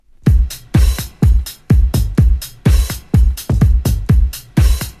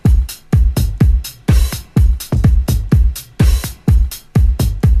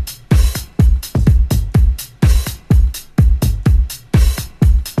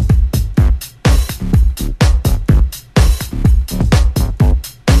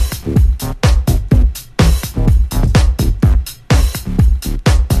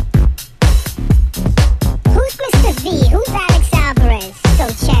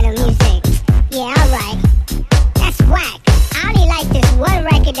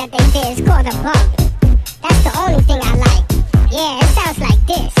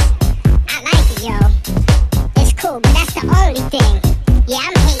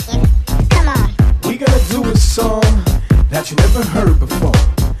you never heard before,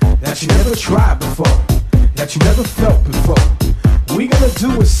 that you never tried before, that you never felt before. We gonna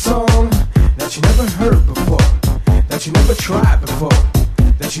do a song that you never heard before, that you never tried before,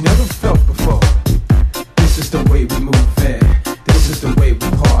 that you never felt before. This is the way we move it. This is the way we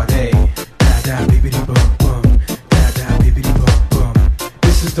party. Da da bibbidi bum bum. Da da bibbidi bum bum.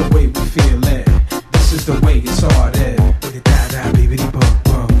 This is the way we feel it. This is the way it started. With it da da bibbidi bum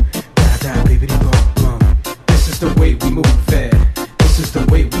bum. Da da bibbidi bum bum. This is the way we move it. This is the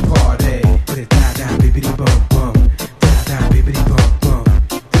way we party. With it da da bibbidi bum bum. Da da bibbidi bum bum.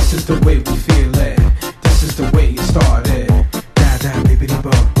 This is the way we feel it. This is the way it started. Da da bibbidi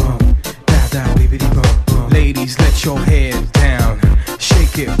bum bum. Da da bibbidi bum bum. Ladies, let your head down.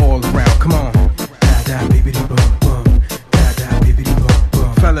 Shake it all around. Come on. Da da bibbidi bum bum. Da da bibbidi bum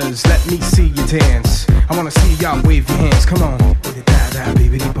bum. Fellas, let me see you dance. I wanna see y'all wave your hands. Come on. With it da da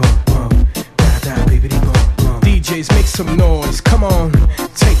bibbidi bum bum. Da da bibbidi bum bum. DJs, make some noise. Come on.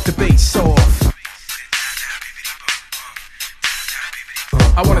 Take the bass off.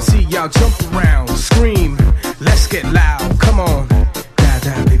 I wanna see y'all jump around, scream, let's get loud, come on. Da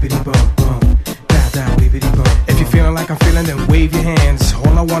da bibbidi bum bum, da da bibbidi bum. If you're feeling like I'm feeling, then wave your hands.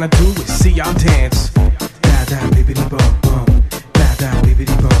 All I wanna do is see y'all dance. Da da bibbidi bum bum, da da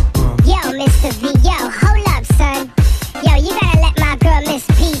bibbidi bum bum. Yo, Mr. V, yo, hold up, son. Yo, you gotta let my girl Miss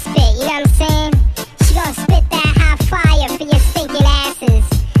P spit, you know what I'm saying? She gon' spit that hot fire for your stinking asses,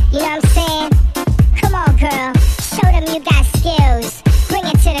 you know what I'm saying? Come on, girl, show them you got skills. Bring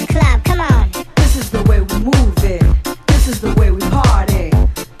it to the club, come on. This is the way we move it. This is the way we party.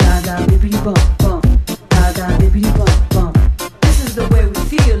 Da da bibbidi bum bum. Da da bibbidi bum bum. This is the way we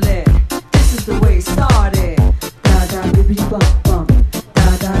feel it. This is the way it started. Da da bibbidi bum bum.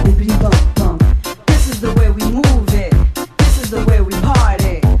 Da da bibbidi bum bum. This is the way we move it. This is the way we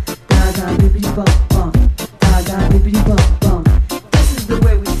party. Da da bibbidi bum bum. Da da bibbidi bum bum. This is the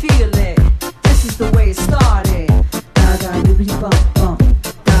way we feel it. This is the way it started. Da da bibbidi bum bum.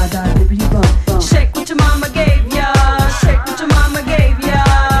 Da da bibbidi bum bum. Shake what your mama gave ya. Shake what your mama gave ya.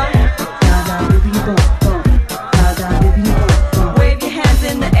 Da da bibbidi bum bum. Da da bibbidi bum bum. Wave your hands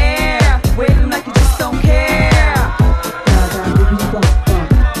in the air. Wave them like you just don't care. Da da bibbidi bum bum.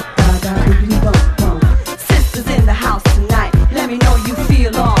 Da da bibbidi bum bum. Sisters in the house tonight. Let me know you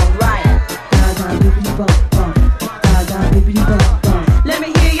feel alright. Da da bibbidi bum bum. Da da bibbidi bum bum. Let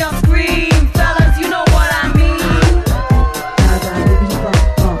me hear your scream, fellas. You know what I mean. Da da bibbidi bum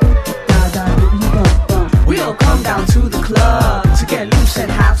bum. Da da bibbidi bum bum. We'll come down to the club to get loose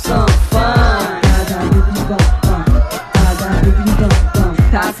and have some fun. Da da bibbidi bum bum. Da da bibbidi bum bum.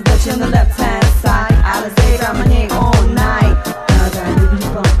 Pass the Dutch on the left hand side. Alizé around my name all night. Da da bibbidi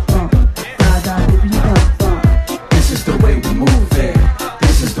bum bum. Da da bibbidi bum bum. This is the way we move it.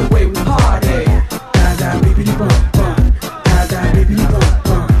 This is the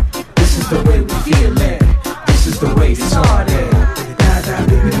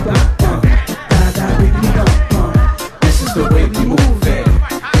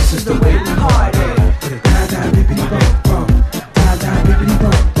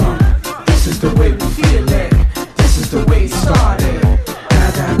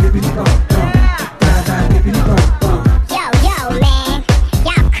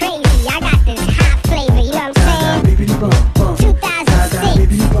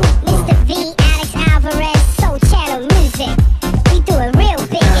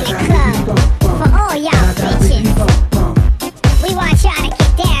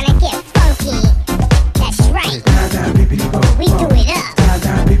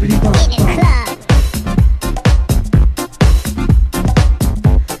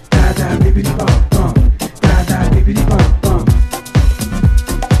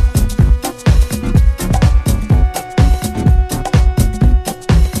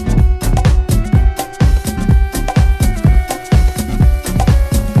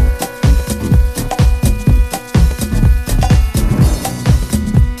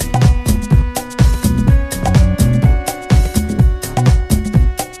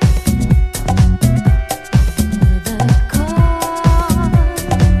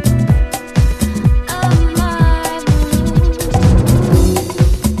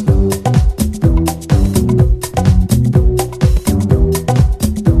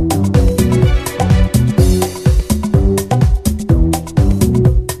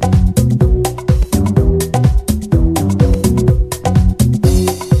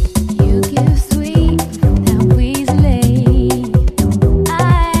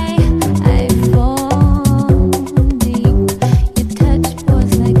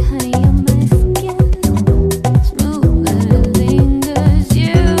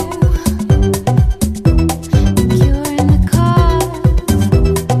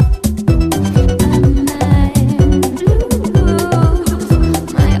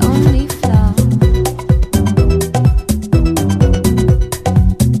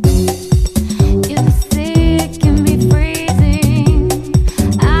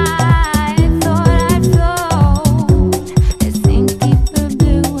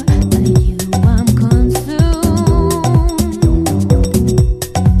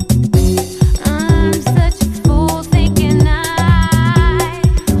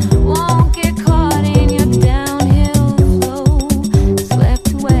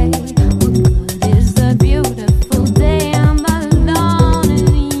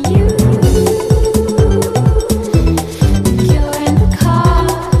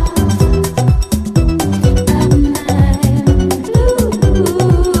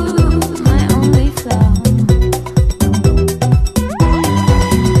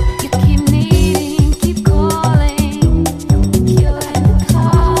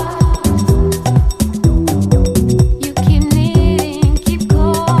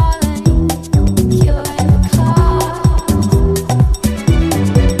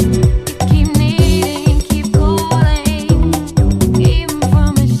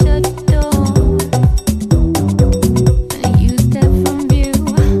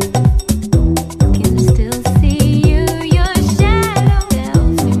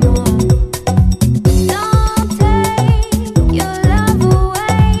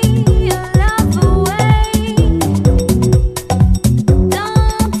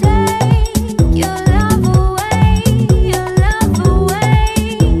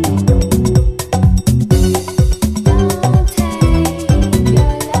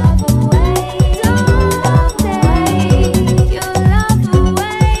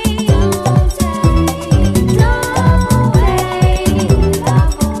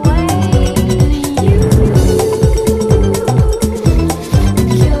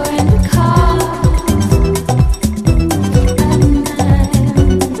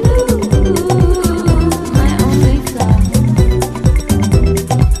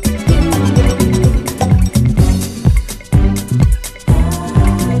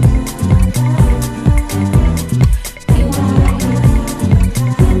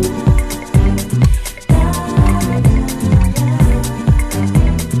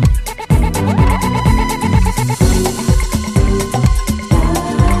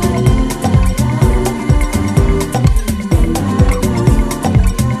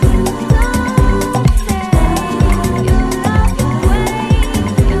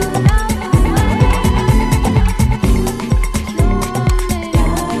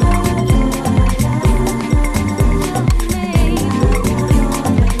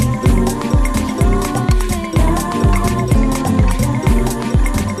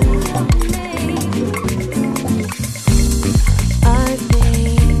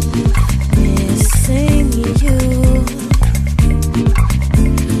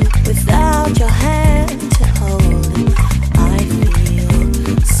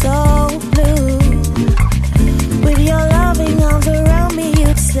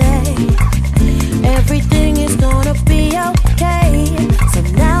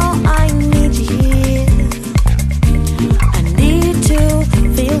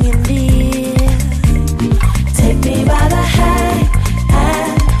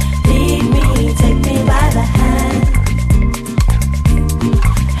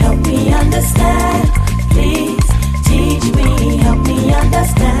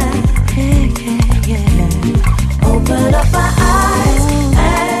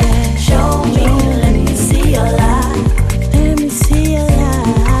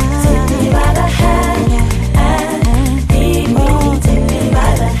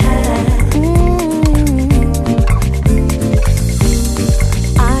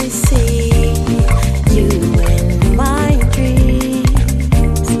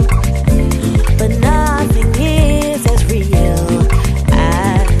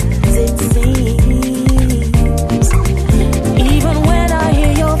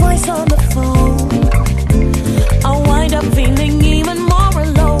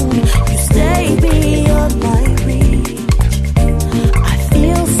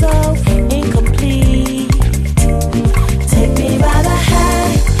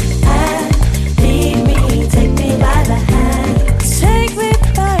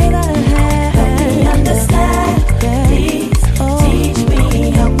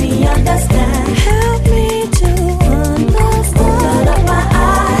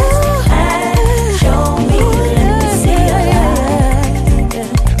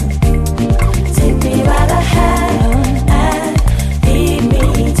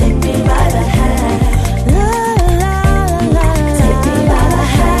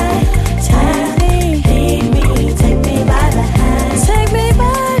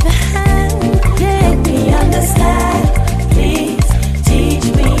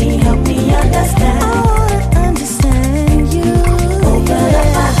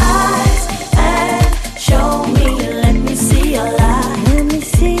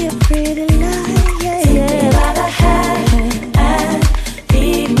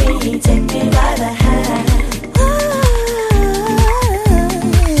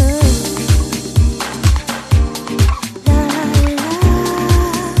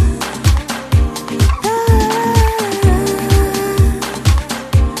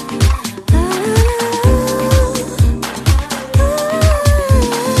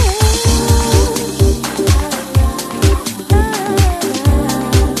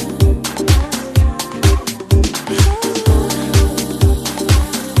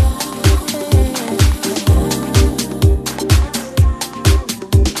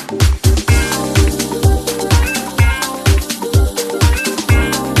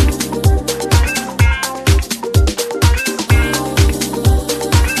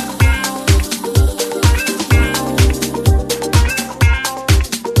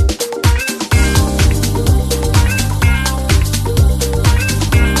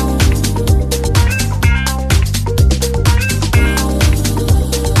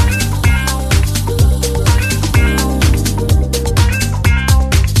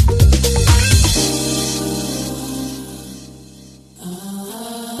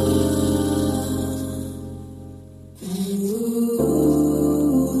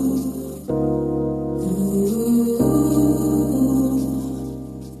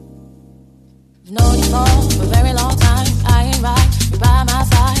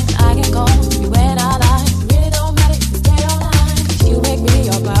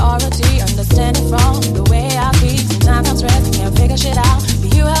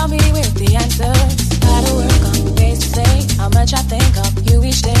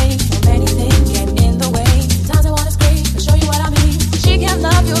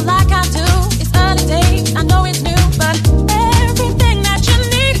I know it's new, but everything that you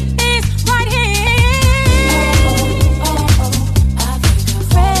need is right here. I think I'm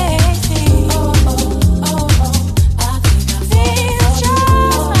crazy. I think I'm feels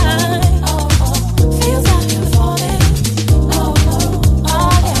just right. Feels like I'm falling.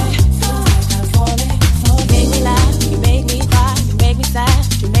 Oh yeah. Feels like I'm falling. You make me laugh, you make me cry, you make me sad,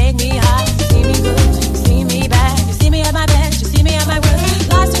 you make me high. You see me good, you see me bad, you see me at my best, you see me at my worst.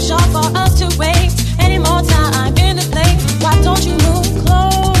 Life's too short for us to waste any more time.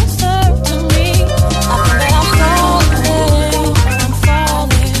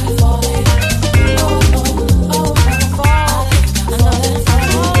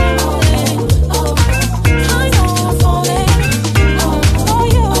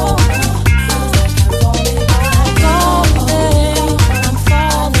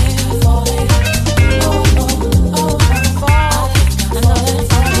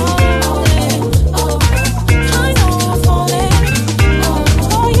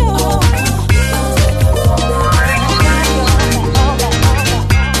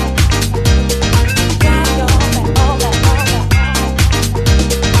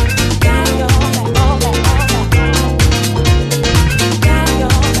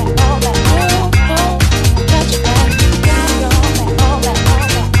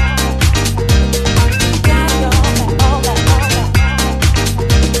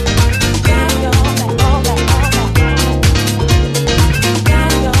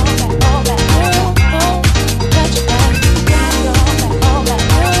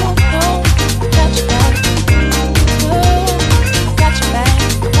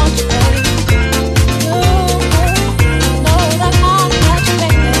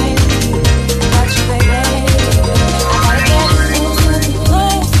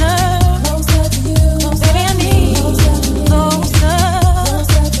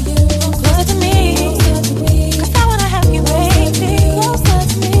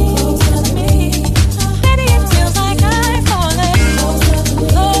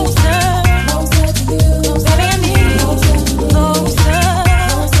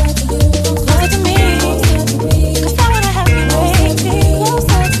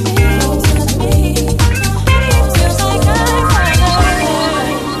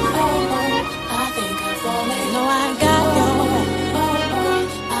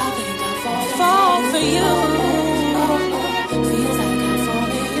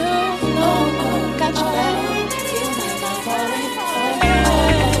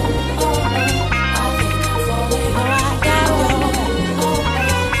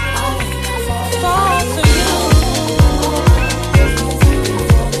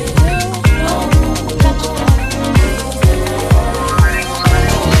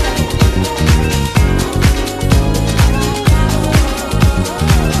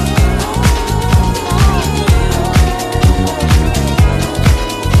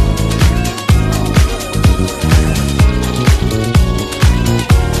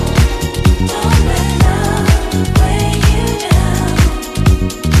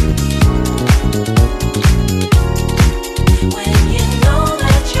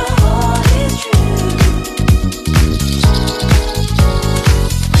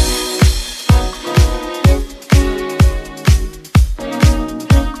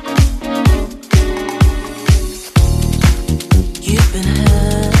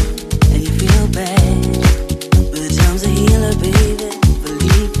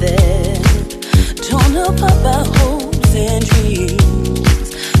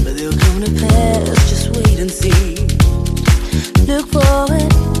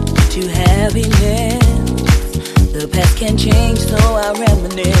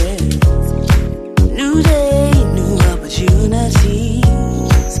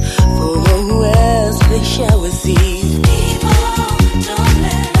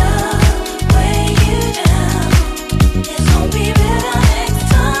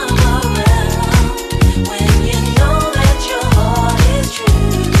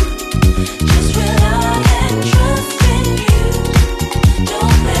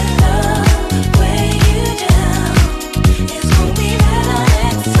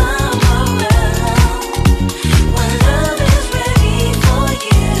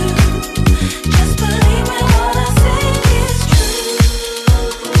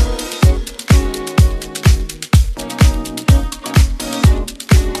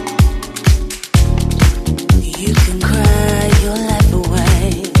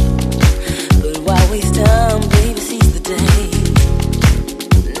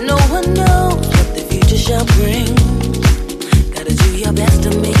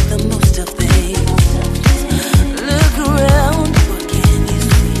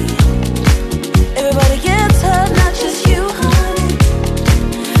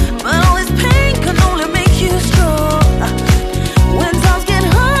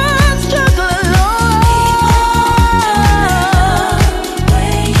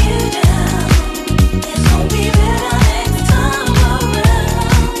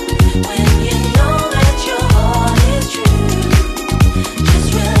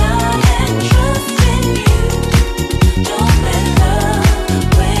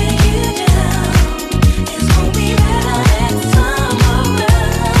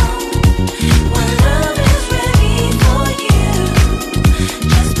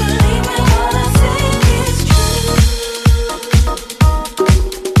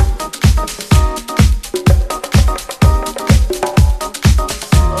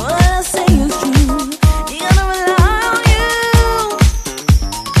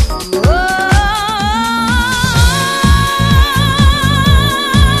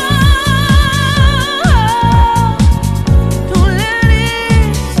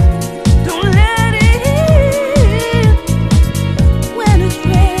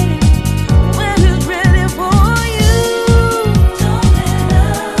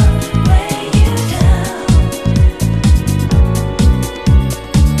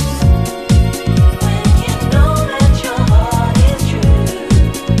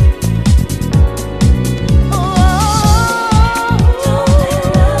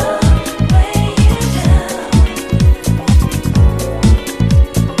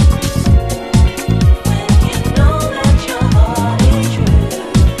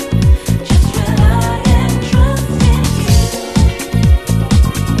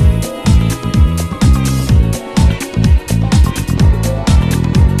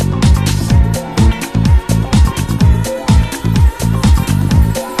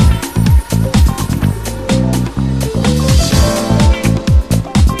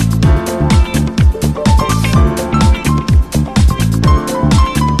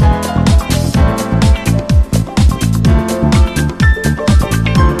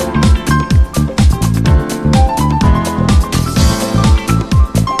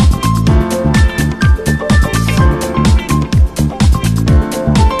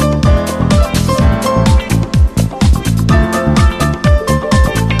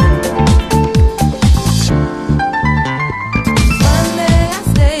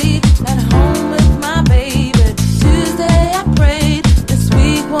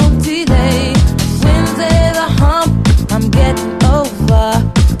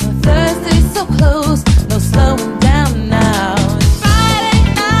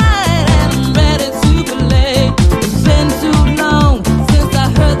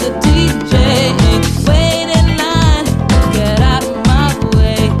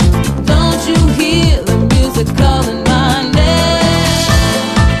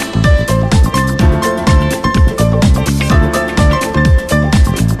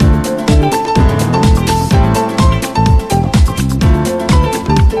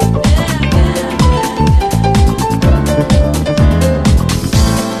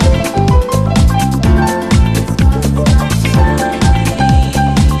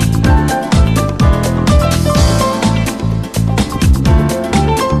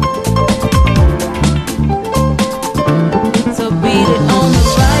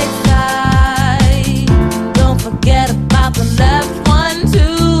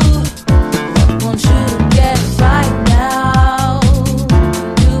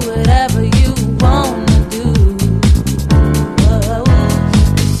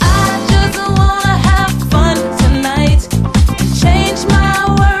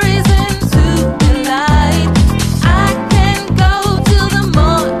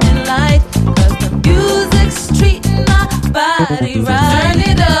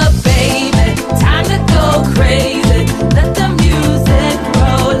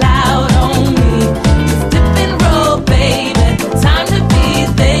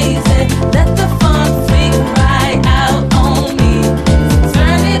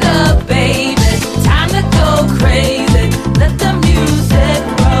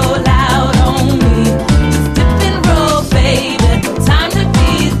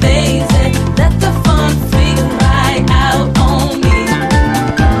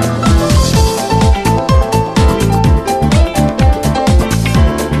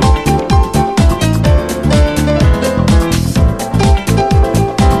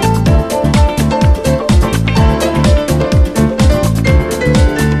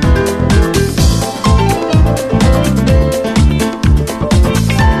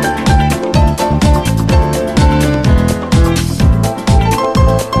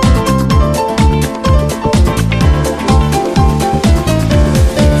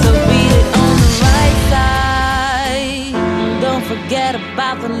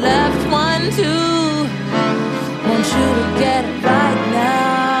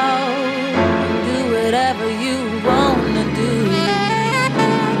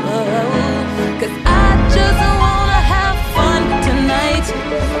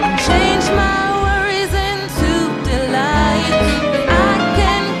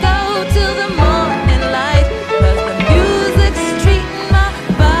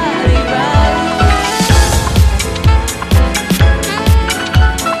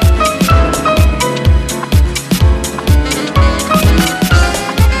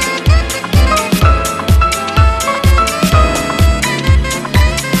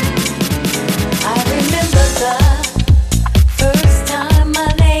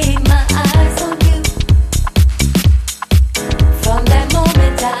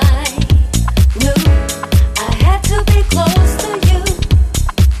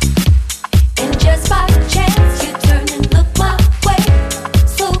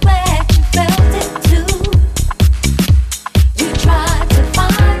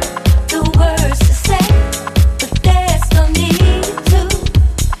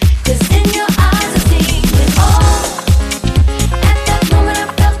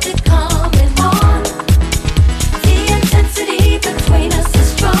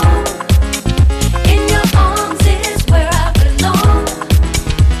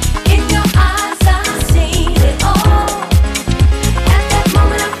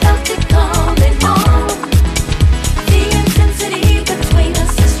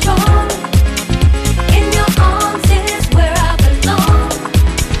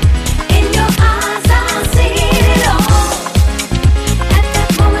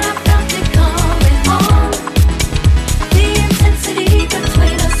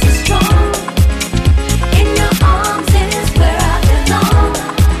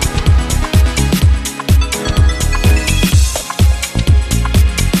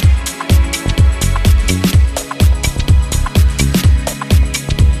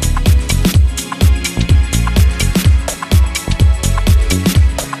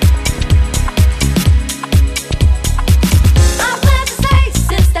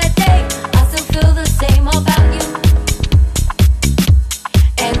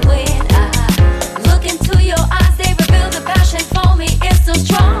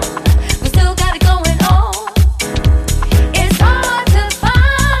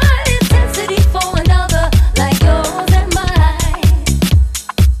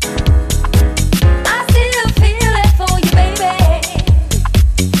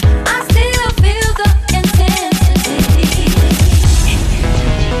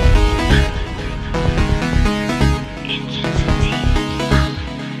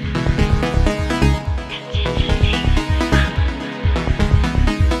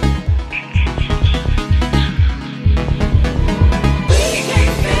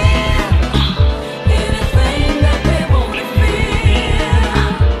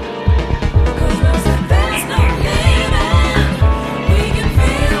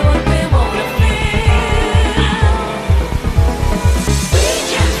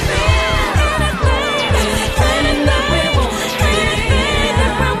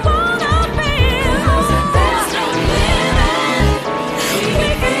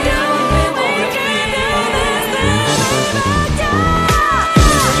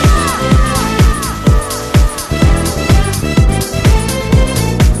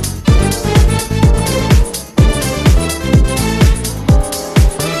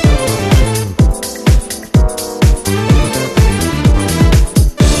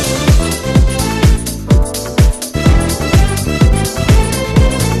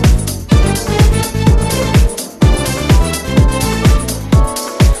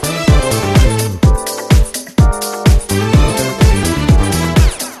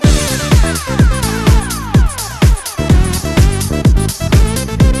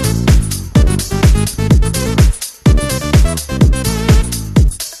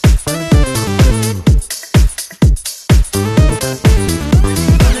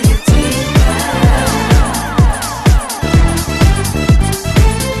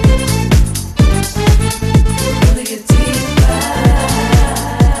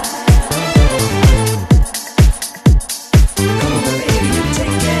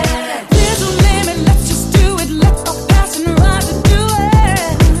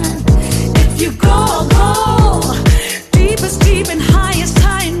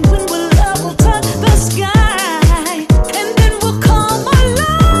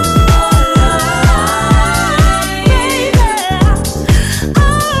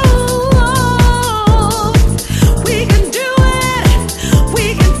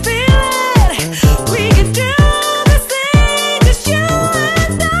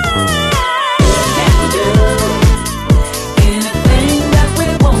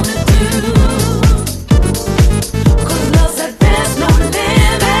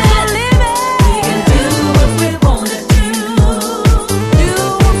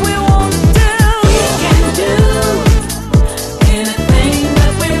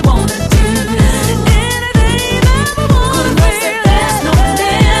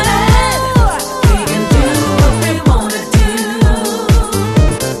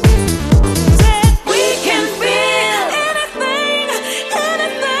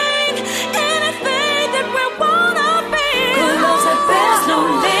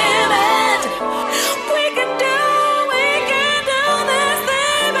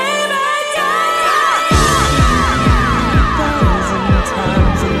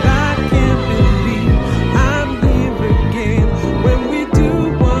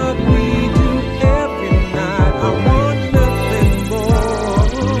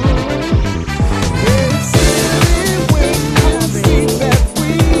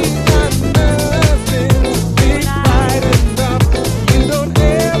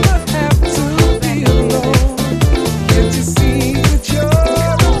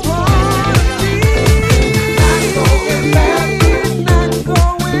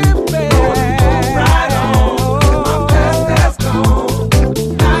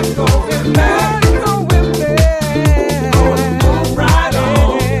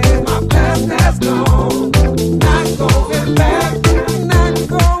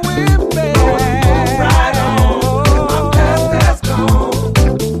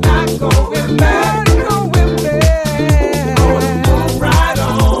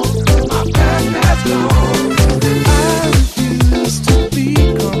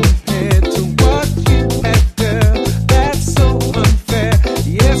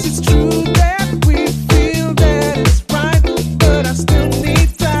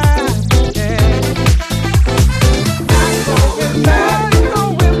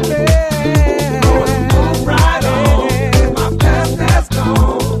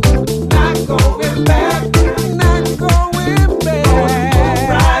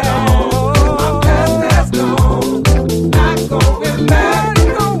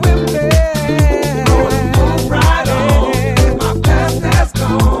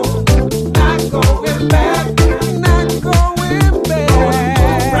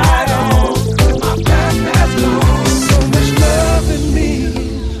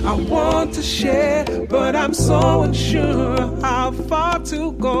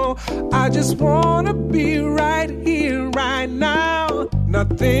 go. I just wanna be right here, right now,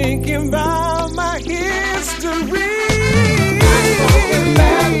 not thinking about my history. I'm going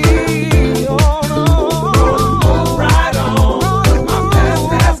back. Oh, no. Move right on. My past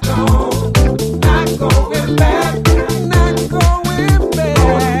has gone. Not going back. Not going back.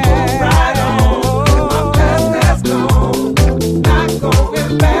 Move right on. My past has gone. Not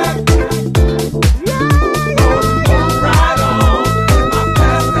going back.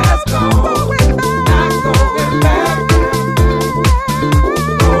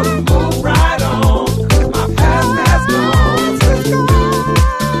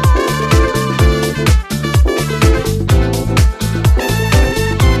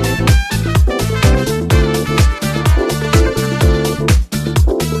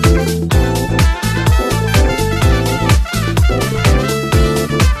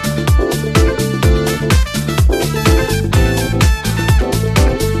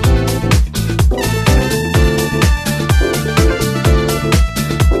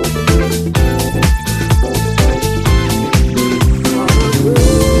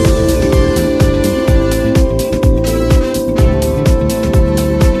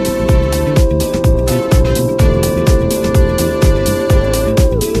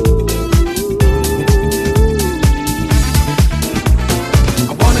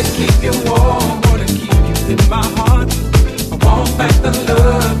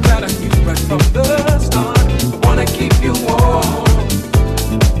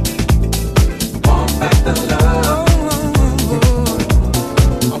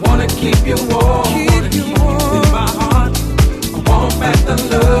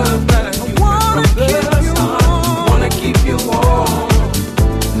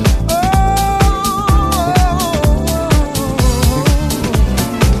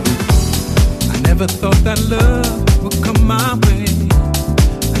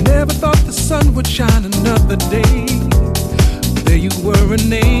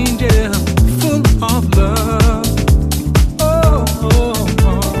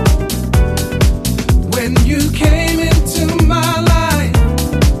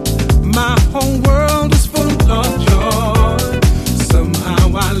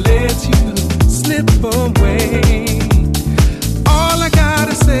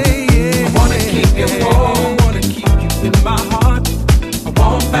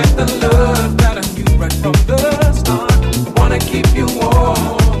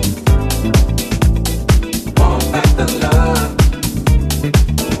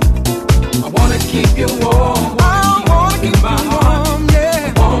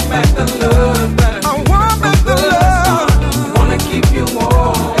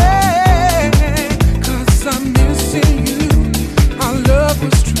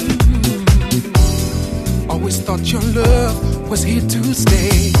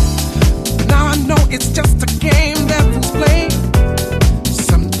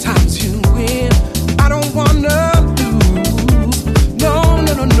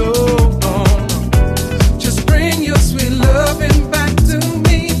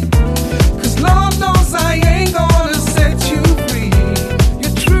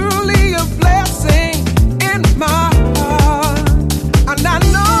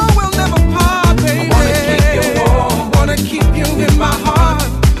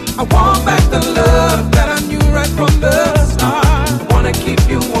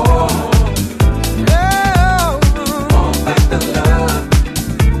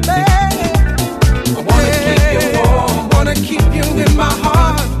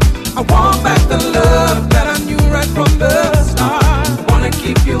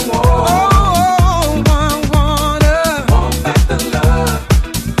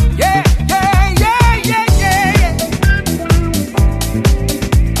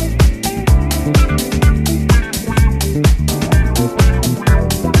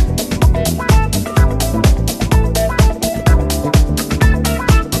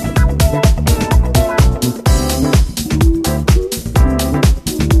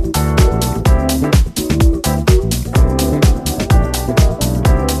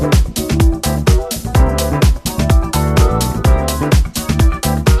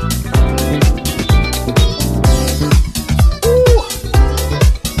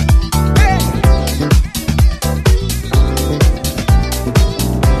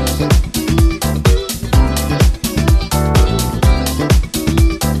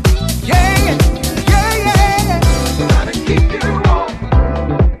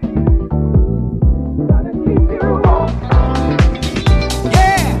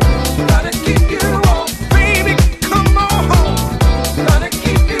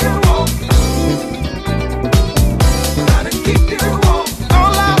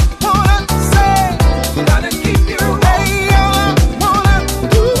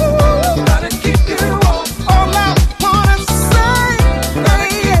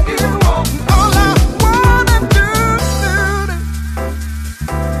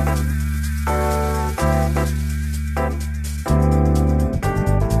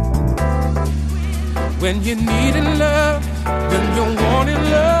 when you're needing love, when you're wanting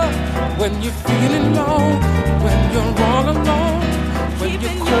love, when you're feeling low, when you're all alone, when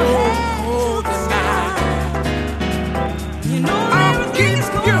you're cold tonight. You know I'll keep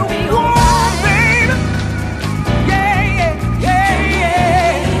you warm, baby. Yeah, yeah, yeah,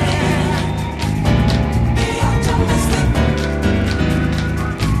 yeah.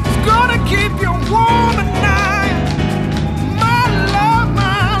 It's gonna keep you warm tonight. My love,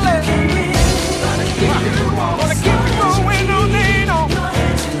 my love. Gonna keep you warm. Gonna keep you going on and on.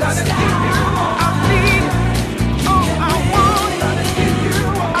 Gonna keep you warm. I need, oh, I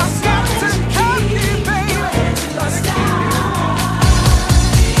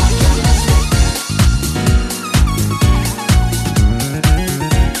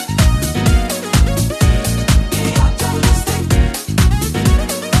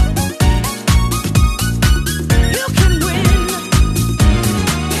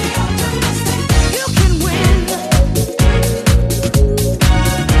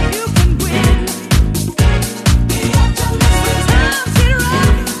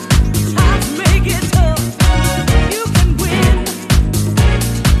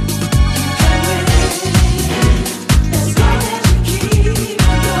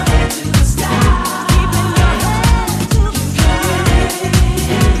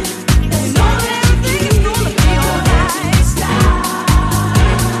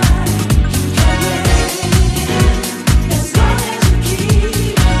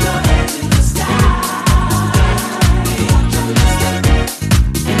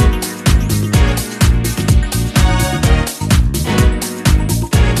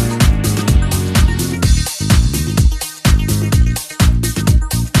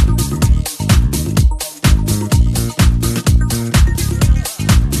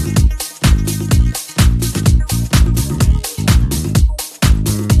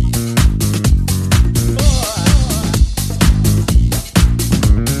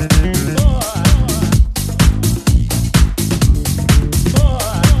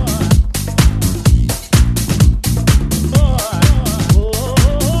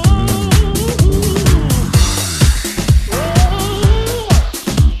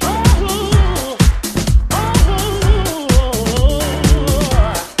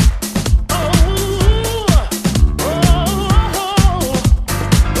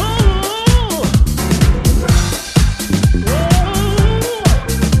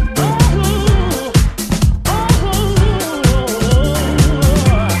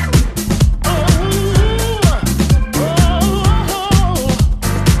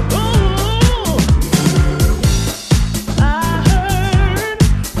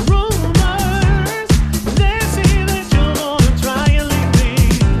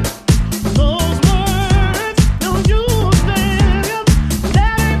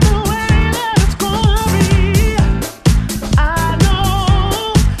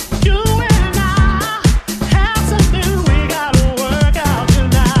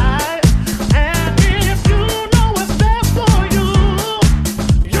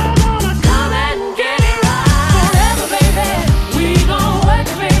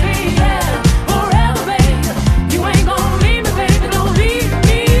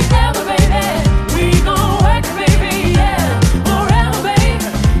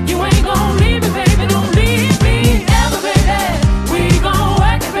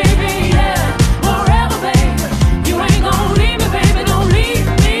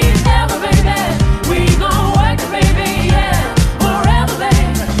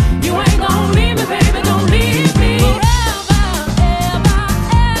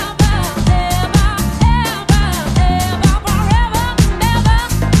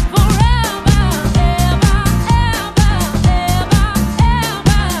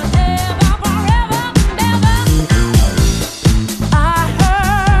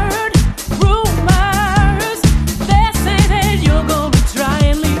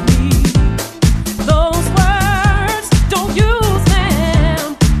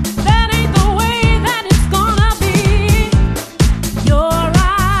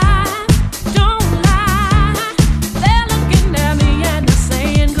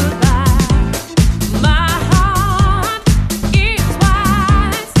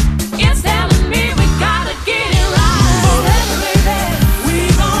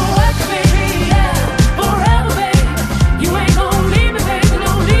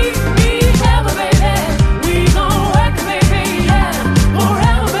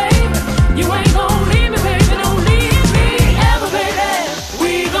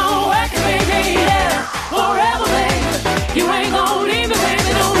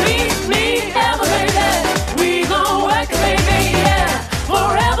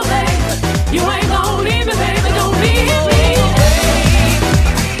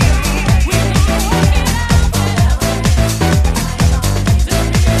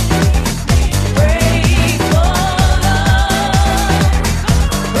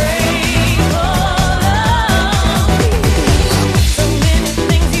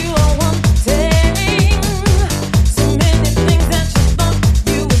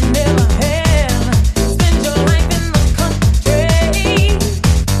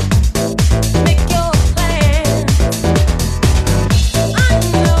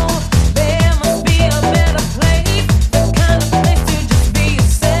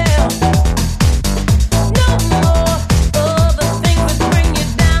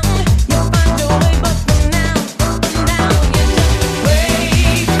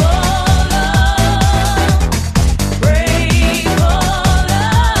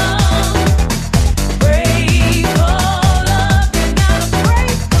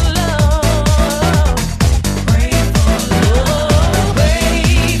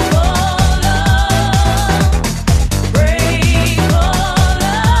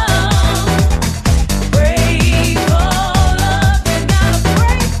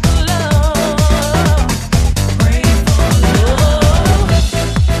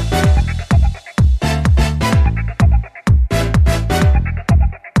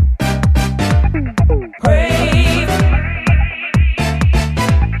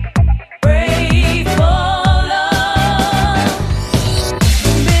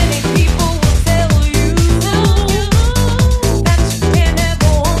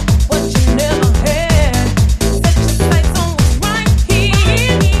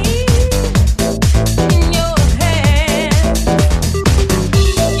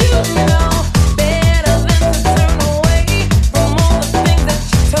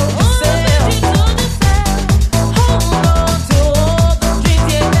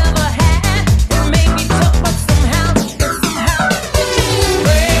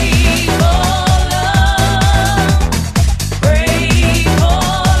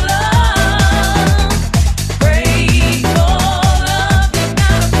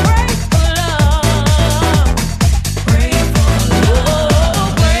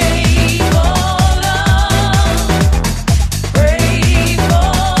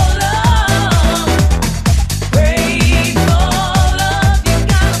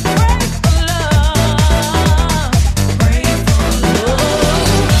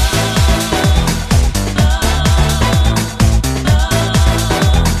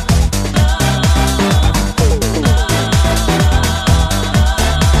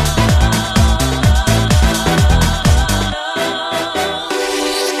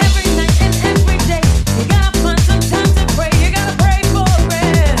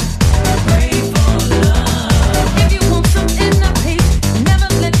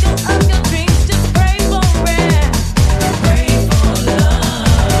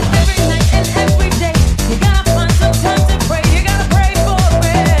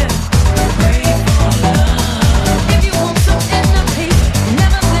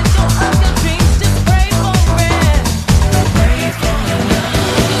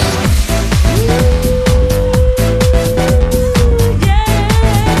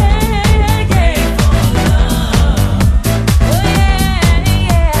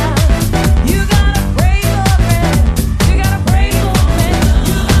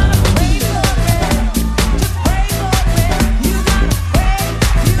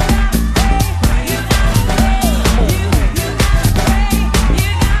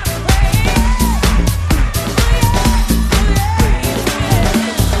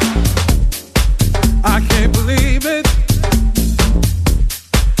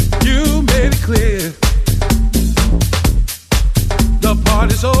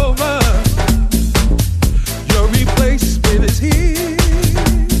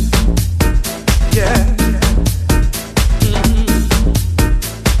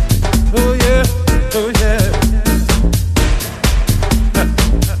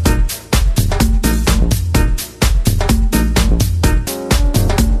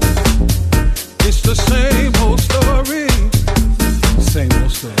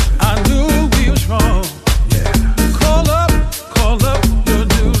I knew we was wrong. Call up your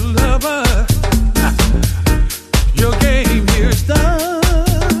new lover. Your game here's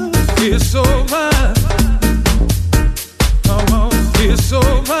done. It's over. Come on, it's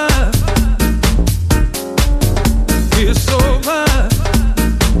over. It's over.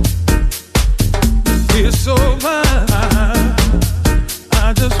 It's over.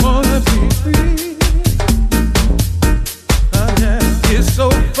 I just wanna be free. Yeah, it's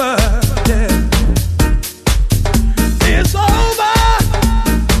over. Yeah, it's over.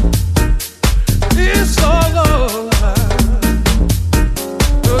 It's all over.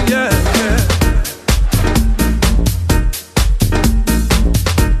 Oh yeah, yeah.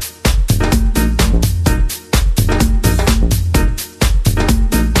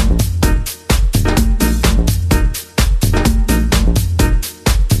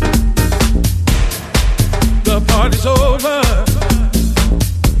 The party's over.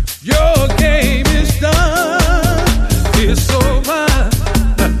 Your game is done. It's over.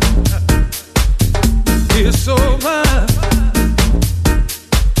 It's over.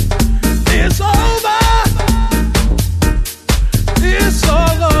 It's over. It's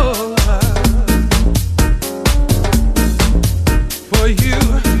all over. For you,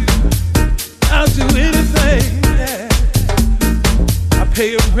 I'll do anything. Yeah. I pay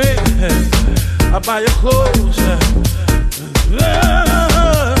your rent. I buy your clothes.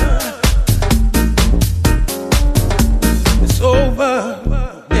 It's over.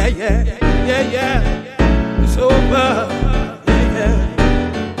 Yeah, yeah, yeah, yeah. It's over. Yeah,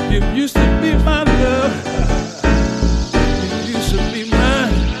 yeah. You used to be my love. You used to be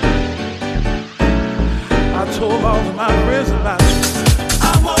mine. I told all of my friends about you. I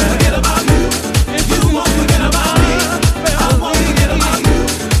won't forget about you. If you won't forget about me, I won't forget about you.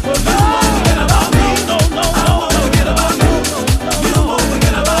 Well, no.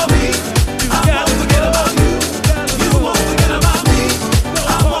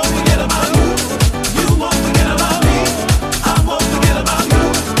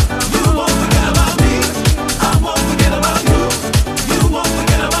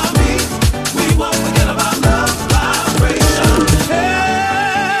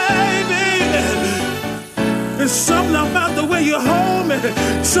 Something about the way you hold me,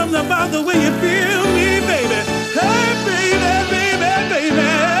 something about the way you feel me, baby. Hey, baby, baby, baby.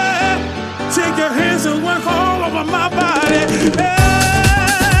 Take your hands and work all over my body. Hey.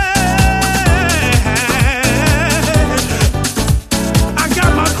 I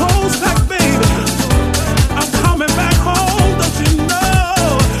got my clothes packed, baby. I'm coming back home, don't you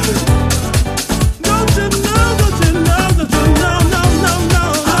know? Don't you know, don't you know, don't you know, no, no, no,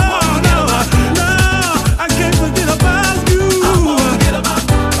 no, no, no. I can't forget about you.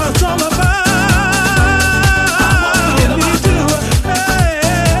 It's all about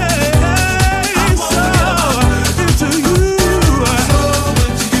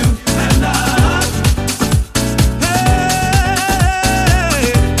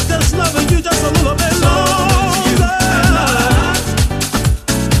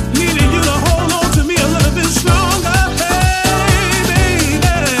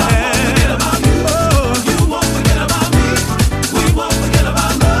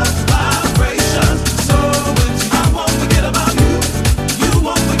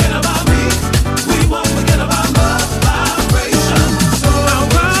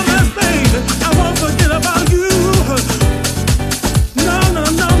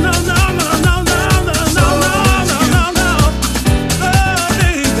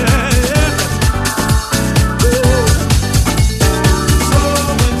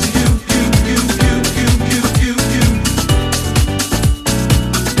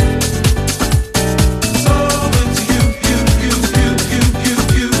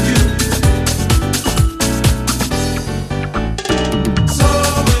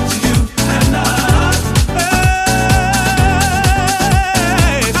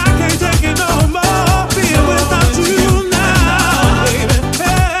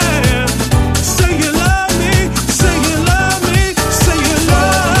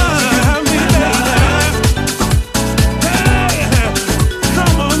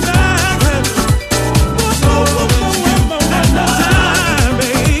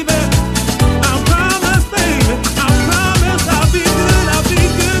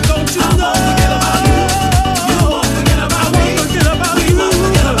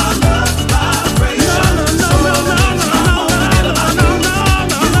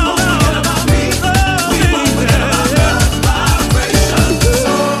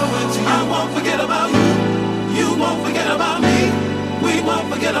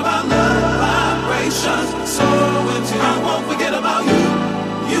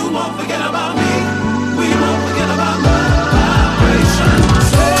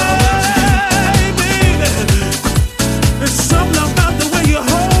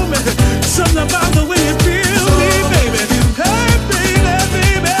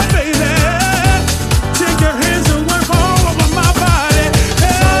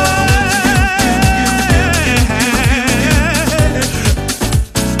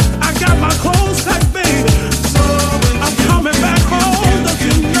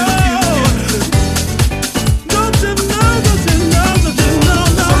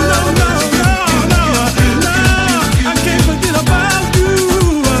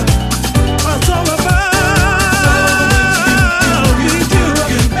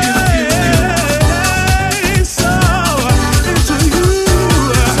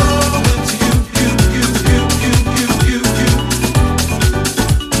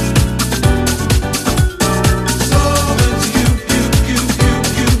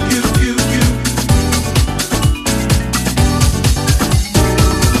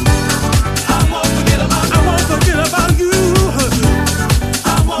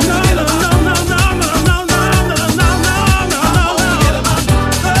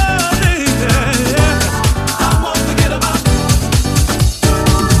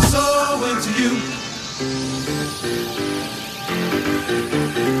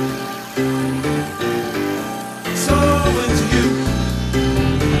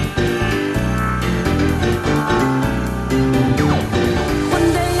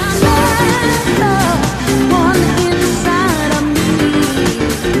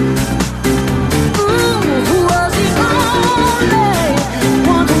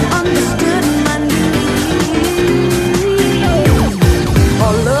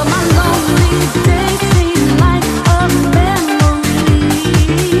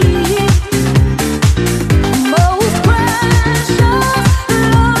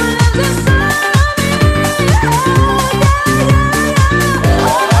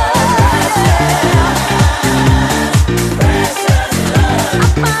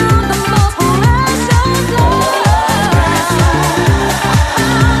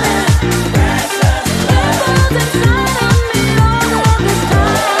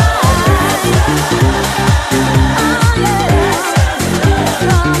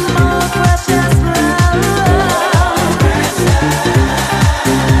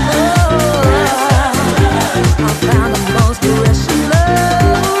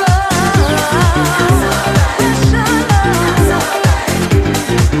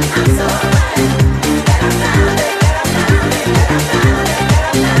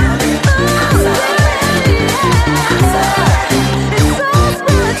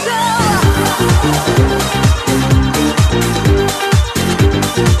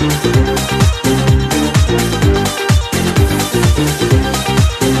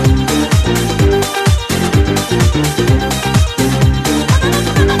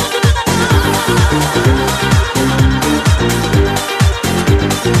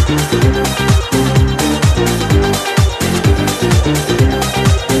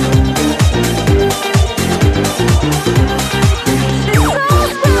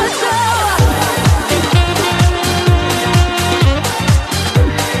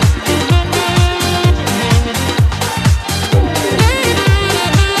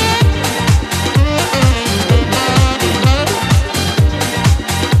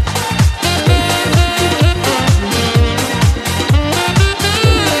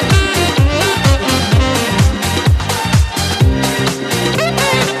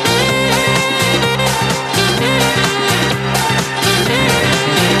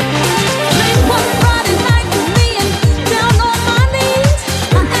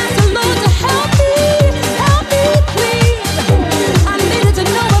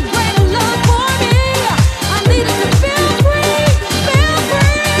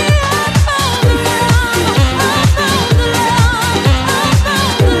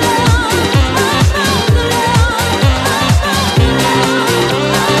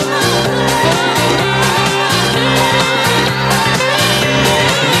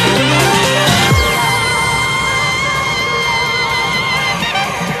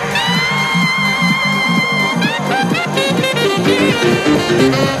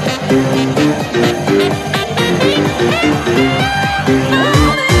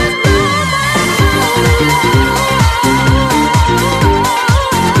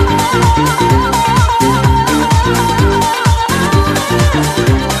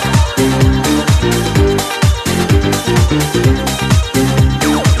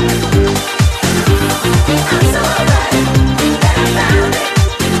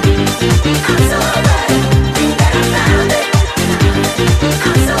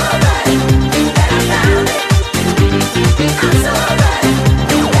I'm so